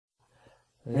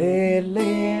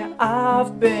Lately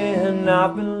I've been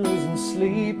losing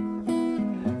sleep,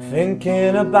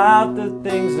 thinking about the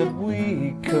things that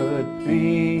we could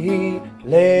be.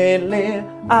 Lately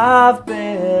I've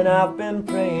been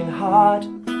praying hard,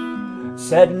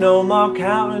 said no more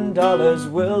counting dollars,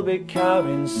 we'll be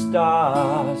counting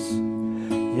stars.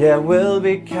 Yeah, we'll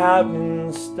be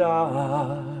counting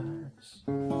stars.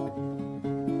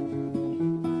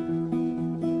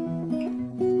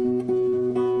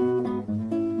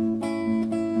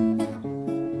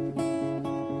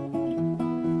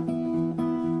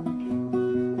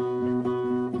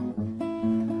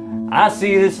 I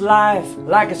see this life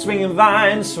like a swinging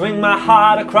vine, swing my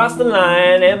heart across the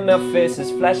line, and my face is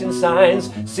flashing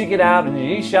signs. Seek it out and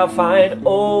ye shall find.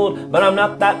 Old, but I'm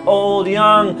not that old.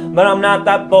 Young, but I'm not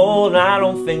that bold. And I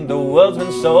don't think the world's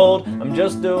been sold. I'm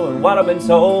just doing what I've been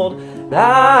told.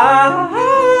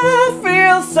 I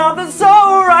feel something so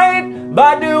right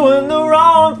by doing the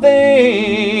wrong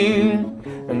thing.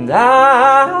 And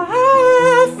I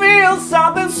feel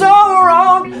something so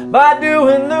wrong by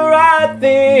doing the right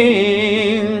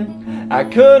thing. I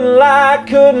couldn't lie,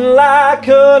 couldn't lie,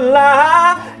 couldn't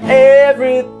lie.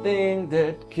 Everything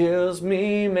that kills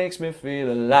me makes me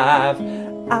feel alive.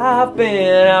 I've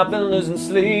been losing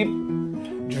sleep,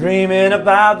 dreaming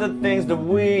about the things that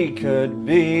we could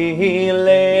be.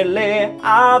 Lately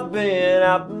I've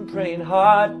been praying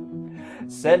hard,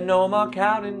 said no more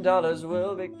counting dollars,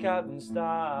 we'll be counting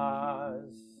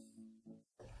stars.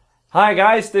 Hi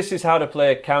guys, this is how to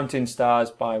play Counting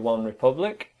Stars by One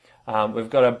Republic. We've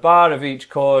got a bar of each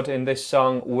chord in this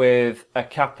song with a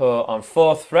capo on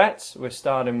 4th fret. We're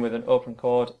starting with an open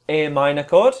chord, A minor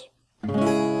chord,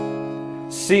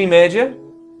 C major,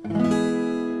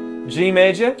 G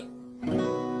major,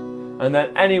 and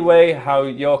then any way how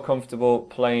you're comfortable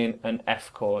playing an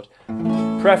F chord.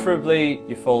 Preferably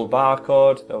your full bar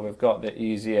chord, though we've got the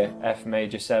easier F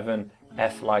major 7,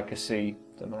 F like a C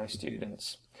to my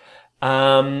students.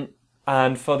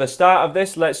 And for the start of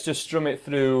this, let's just strum it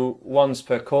through once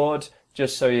per chord,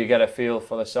 just so you get a feel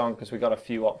for the song, because we've got a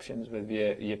few options with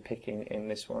your picking in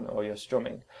this one or your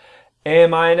strumming. A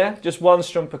minor, just one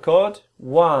strum per chord.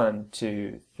 1,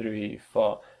 2, 3,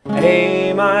 4.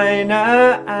 A minor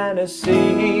and a C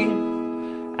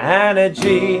and a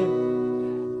G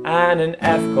and an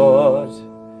F chord.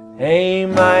 A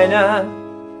minor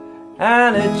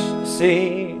and a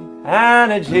C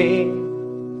and a G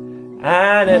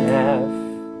and an F.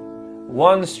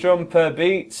 One strum per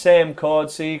beat, same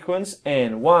chord sequence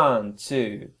in 1,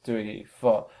 2, 3,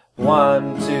 4.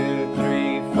 1, 2,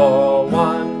 3, 4.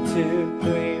 1, 2,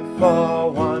 3,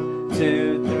 4. 1,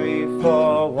 2, 3,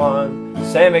 4. 1.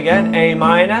 Same again. A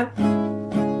minor,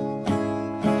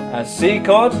 a C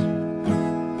chord,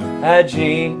 a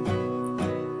G,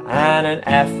 and an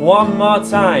F. One more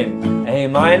time. A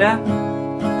minor,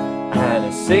 and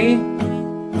a C,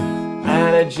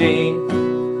 and a G,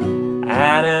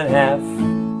 and an F.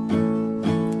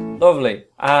 Lovely.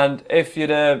 And if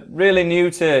you're really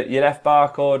new to your F bar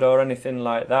chord or anything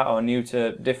like that, or new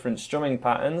to different strumming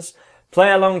patterns,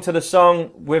 play along to the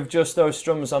song with just those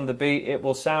strums on the beat. It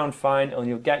will sound fine and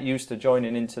you'll get used to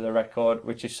joining into the record,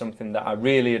 which is something that I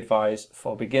really advise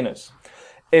for beginners.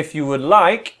 If you would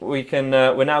like, we're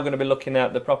now going to be looking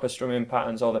at the proper strumming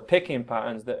patterns or the picking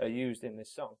patterns that are used in this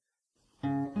song.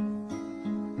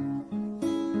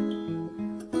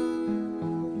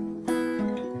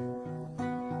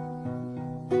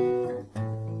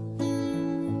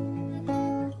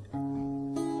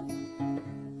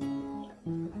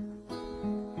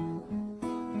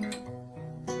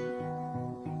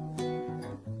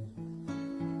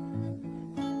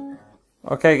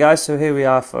 Okay guys, so here we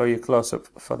are for your close-up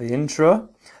for the intro.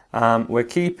 We're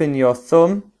keeping your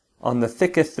thumb on the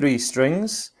thicker 3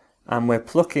 strings, and we're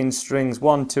plucking strings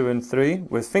 1, 2 and 3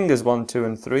 with fingers 1, 2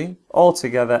 and 3 all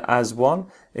together as one.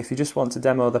 If you just want to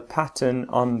demo the pattern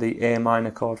on the A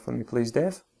minor chord for me please,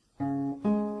 Dave.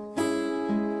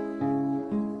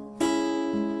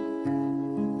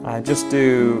 Just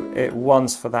do it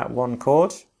once for that one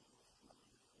chord.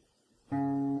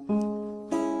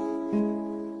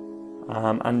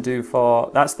 And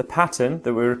that's the pattern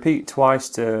that we repeat twice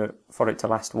for it to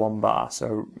last 1 bar.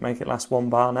 So make it last 1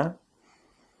 bar now.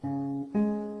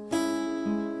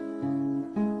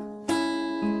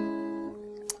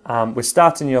 We're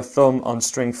starting your thumb on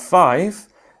string 5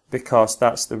 because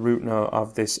that's the root note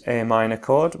of this A minor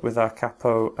chord with our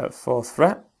capo at 4th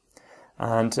fret.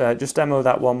 And just demo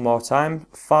that one more time.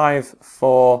 5,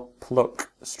 4,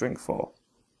 pluck, string 4.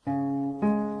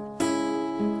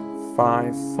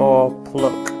 5, 4,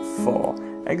 pluck, 4.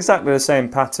 Exactly the same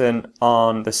pattern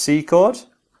on the C chord.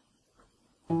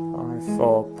 5,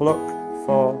 4, pluck,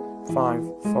 4,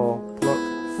 5, 4, pluck,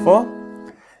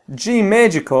 4. G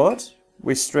major chord,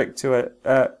 we swap to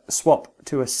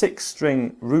a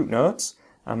 6-string root note,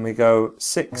 and we go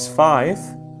 6, 5,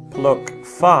 pluck,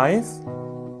 5.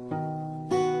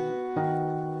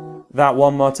 That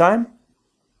one more time.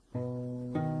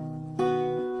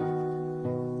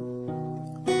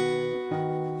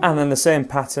 And then the same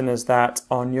pattern as that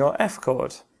on your F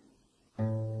chord.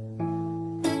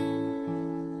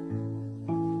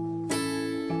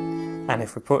 And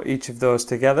if we put each of those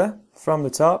together from the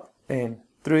top in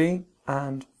 3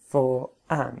 and 4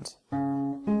 and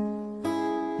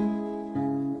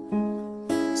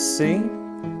C,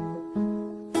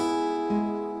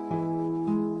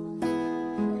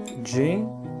 G,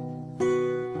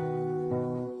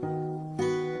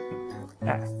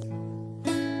 F.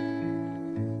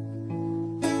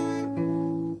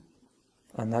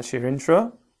 And that's your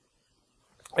intro.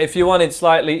 If you wanted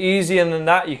slightly easier than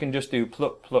that, you can just do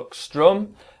pluck, pluck,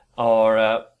 strum,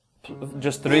 or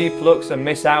just 3 plucks and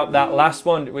miss out that last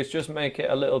one, which just make it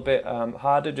a little bit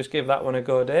harder. Just give that one a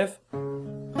go, Dave.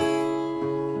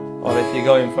 Or if you're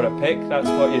going for a pick, that's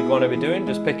what you'd want to be doing,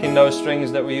 just picking those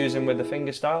strings that we're using with the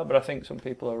fingerstyle. But I think some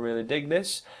people will really dig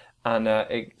this, and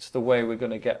it's the way we're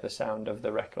going to get the sound of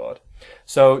the record.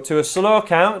 So to a slow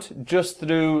count, just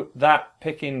through that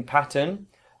picking pattern,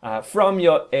 from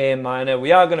your A minor,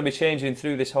 we are going to be changing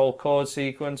through this whole chord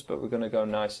sequence, but we're going to go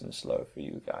nice and slow for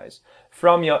you guys.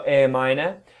 From your A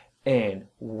minor, in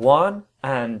 1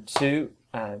 and 2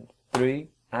 and 3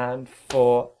 and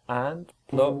 4 and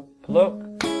pluck,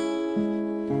 pluck,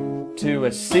 to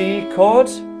a C chord,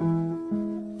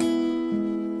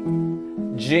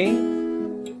 G,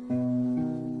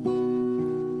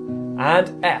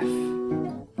 and F.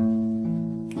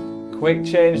 Quick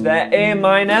change there, A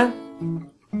minor,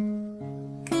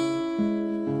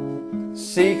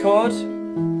 C chord,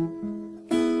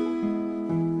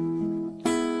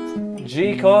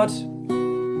 G chord,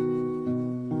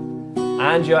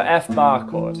 and your F bar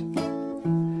chord.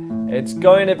 It's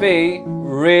going to be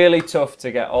really tough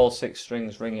to get all 6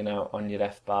 strings ringing out on your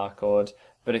F bar chord,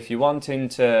 but if you're wanting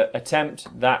to attempt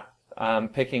that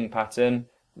picking pattern,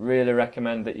 really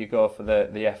recommend that you go for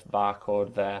the F bar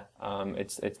chord there.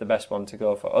 It's the best one to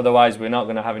go for. Otherwise, we're not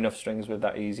going to have enough strings with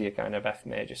that easier kind of F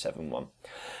major 7-1.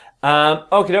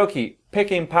 Okie dokie,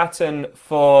 picking pattern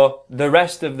for the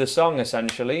rest of the song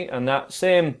essentially, and that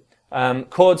same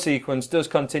chord sequence does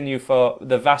continue for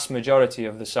the vast majority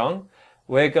of the song.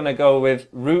 We're going to go with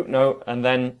root note and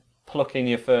then plucking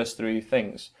your first 3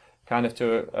 things, kind of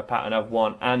to a pattern of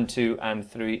 1 and 2 and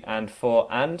 3 and 4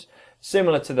 and,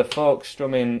 similar to the folk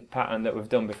strumming pattern that we've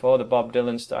done before, the Bob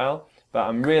Dylan style, but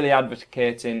I'm really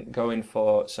advocating going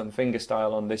for some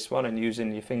fingerstyle on this one and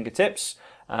using your fingertips.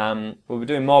 We'll be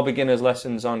doing more beginners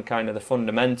lessons on kind of the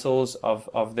fundamentals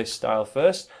of this style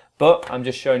first, but I'm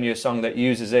just showing you a song that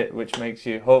uses it, which makes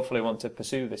you hopefully want to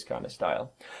pursue this kind of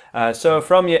style. So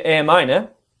from your A minor,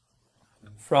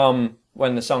 from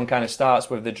when the song kind of starts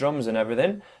with the drums and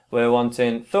everything, we're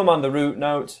wanting thumb on the root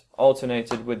note,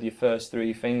 alternated with your first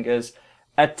 3 fingers,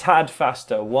 a tad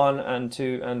faster, 1 and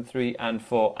 2 and 3 and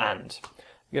 4 and.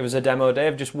 Give us a demo,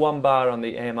 Dave, just 1 bar on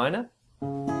the A minor.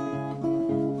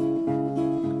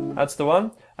 That's the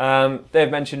one.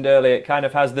 Dave mentioned earlier, it kind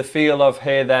of has the feel of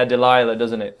Hey There Delilah,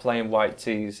 doesn't it? Playing white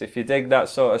tees. If you dig that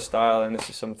sort of style, and this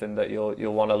is something that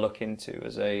you'll want to look into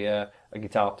as a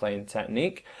guitar playing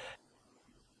technique.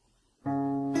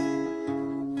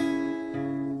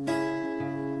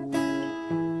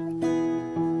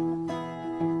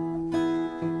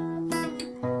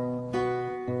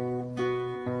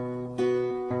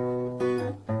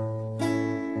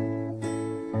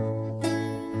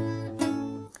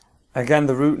 Again,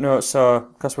 the root notes, so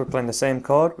because we're playing the same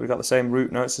chord, we've got the same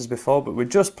root notes as before, but we're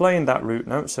just playing that root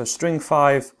note. So string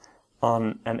 5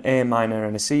 on an A minor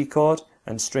and a C chord,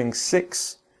 and string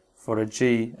 6 for a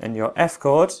G and your F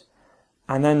chord,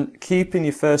 and then keeping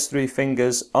your first 3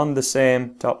 fingers on the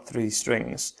same top 3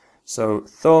 strings. So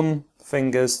thumb,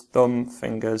 fingers,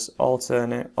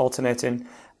 alternating,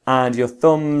 and your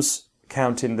thumbs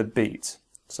counting the beat.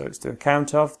 So it's to a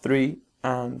count of 3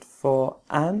 and 4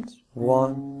 and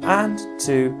 1 and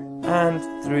 2 and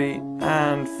 3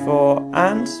 and 4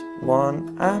 and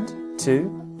 1 and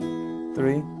 2,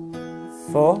 3,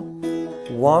 4,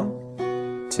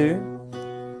 1,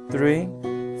 2, 3,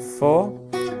 4,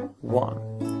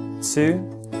 1,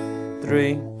 2,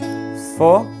 3,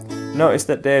 4. Notice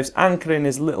that Dave's anchoring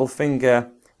his little finger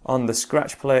on the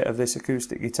scratch plate of this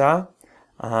acoustic guitar.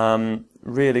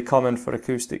 Really common for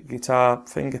acoustic guitar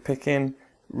finger picking.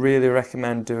 Really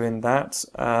recommend doing that.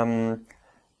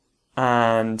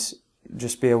 And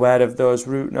just be aware of those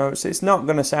root notes. It's not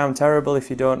going to sound terrible if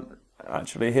you don't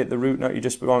actually hit the root note. You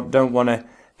just don't want to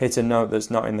hit a note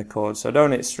that's not in the chord. So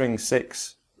don't hit string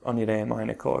 6 on your A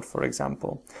minor chord, for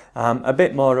example. A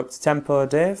bit more up to tempo,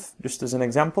 Dave, just as an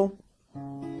example.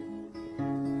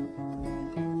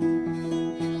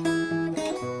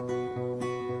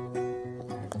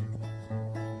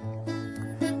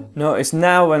 Notice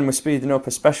now when we're speeding up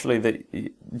especially that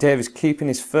Dave is keeping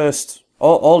his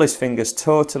all his fingers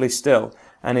totally still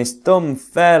and his thumb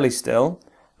fairly still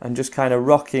and just kind of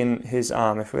rocking his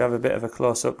arm. If we have a bit of a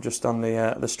close-up just on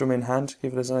the strumming hand,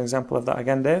 give us an example of that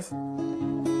again, Dave.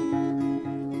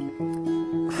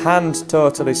 Hand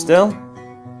totally still.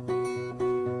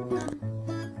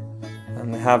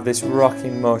 And we have this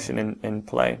rocking motion in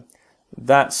play.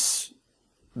 That's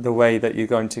the way that you're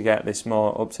going to get this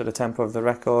more up to the tempo of the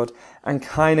record and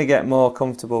kind of get more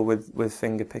comfortable with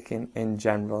finger picking in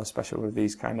general, especially with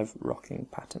these kind of rocking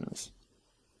patterns.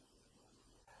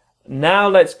 Now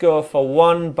let's go for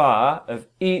one bar of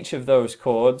each of those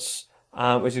chords,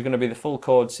 which is going to be the full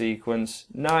chord sequence,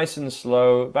 nice and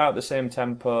slow, about the same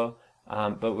tempo,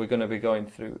 but we're going to be going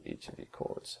through each of your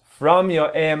chords. From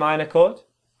your A minor chord,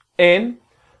 in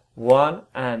 1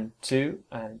 and 2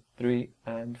 and 3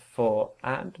 and 4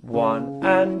 and 1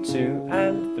 and 2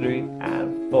 and 3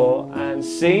 and 4 and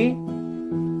C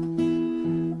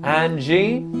and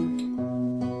G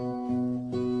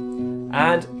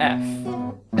and F.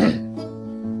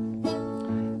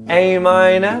 A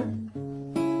minor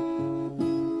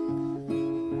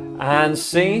and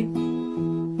C,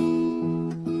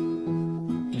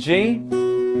 G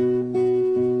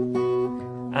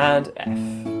and F.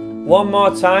 One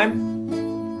more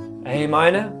time, A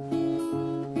minor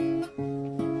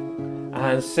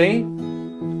and C,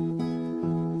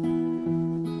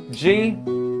 G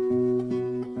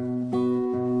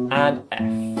and F.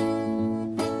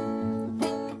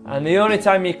 And the only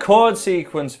time your chord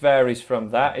sequence varies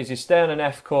from that is you stay on an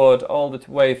F chord all the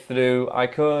way through. I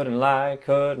couldn't lie,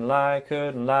 couldn't lie,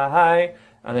 couldn't lie,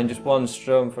 and then just one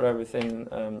strum for everything,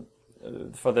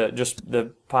 for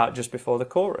the part just before the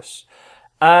chorus.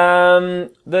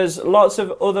 There's lots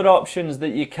of other options that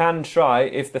you can try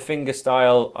if the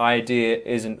fingerstyle idea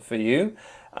isn't for you.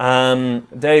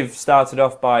 Dave started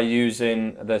off by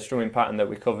using the strumming pattern that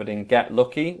we covered in Get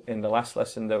Lucky in the last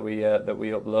lesson that we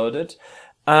uploaded.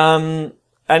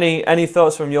 Any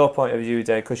thoughts from your point of view,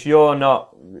 Dave? Because you're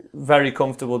not very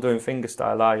comfortable doing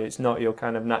fingerstyle, are you? It's not your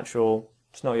kind of natural.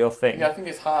 It's not your thing. Yeah, I think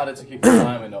it's harder to keep the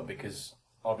timing up because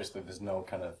obviously there's no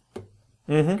kind of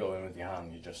going with your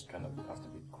hand. You just kind of have to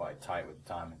be quite tight with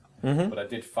the timing. But I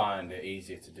did find it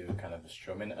easier to do kind of a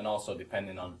strumming, and also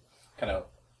depending on kind of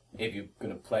if you're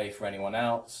going to play for anyone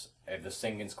else, if the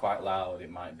singing's quite loud, it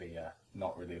might be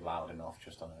not really loud enough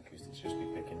just on an acoustic, just be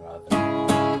picking rather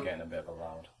than getting a bit of a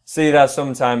loud. See that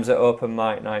sometimes at open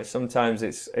mic night. Sometimes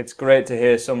it's great to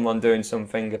hear someone doing some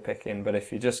finger picking, but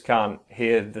if you just can't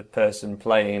hear the person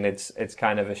playing, it's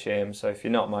kind of a shame. So if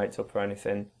you're not mic'd up or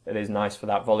anything, it is nice for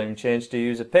that volume change to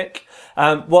use a pick.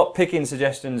 What picking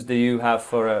suggestions do you have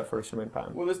for a strumming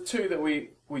pattern? Well, there's two that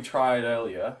we tried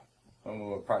earlier when we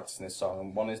were practicing this song,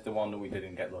 and one is the one that we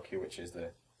didn't get lucky, which is the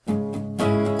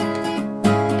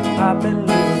I've been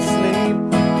losing sleep,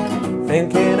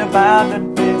 thinking about the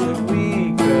things that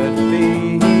we could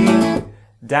be.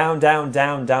 Down, down,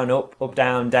 down, down, up, up,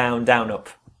 down, down, down, up.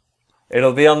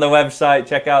 It'll be on the website,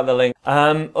 check out the link.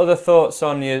 Other thoughts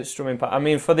on your strumming pattern? I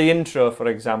mean, for the intro, for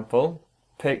example,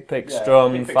 pick,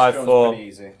 strum, 5/4.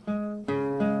 Easy.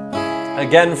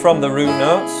 Again from the root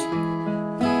notes,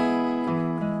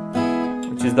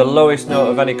 which is the lowest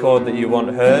note of any chord that you want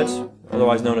heard,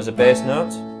 otherwise known as a bass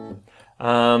note.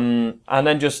 And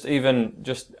then just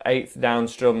 8th down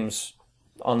strums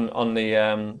on the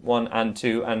 1 and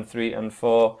 2 and 3 and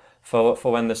 4 for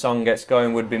when the song gets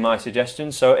going would be my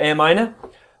suggestion. So A minor,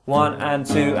 1 and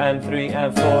 2 and 3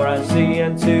 and 4 and C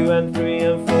and 2 and 3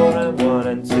 and 4 and 1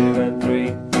 and 2 and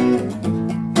 3.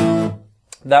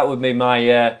 That would be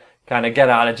my kind of get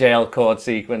out of jail chord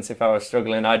sequence. If I was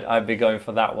struggling, I'd be going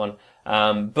for that one.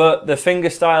 But the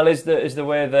fingerstyle is the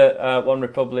way that One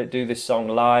Republic do this song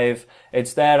live.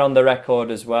 It's there on the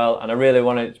record as well, and I really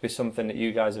want it to be something that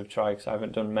you guys have tried because I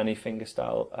haven't done many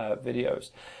fingerstyle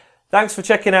videos. Thanks for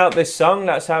checking out this song.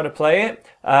 That's how to play it.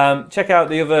 Check out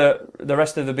the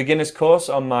rest of the beginners course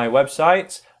on my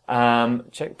website.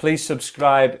 Please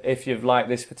subscribe if you've liked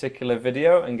this particular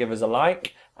video and give us a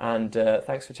like. And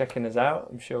thanks for checking us out.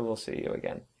 I'm sure we'll see you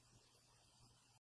again.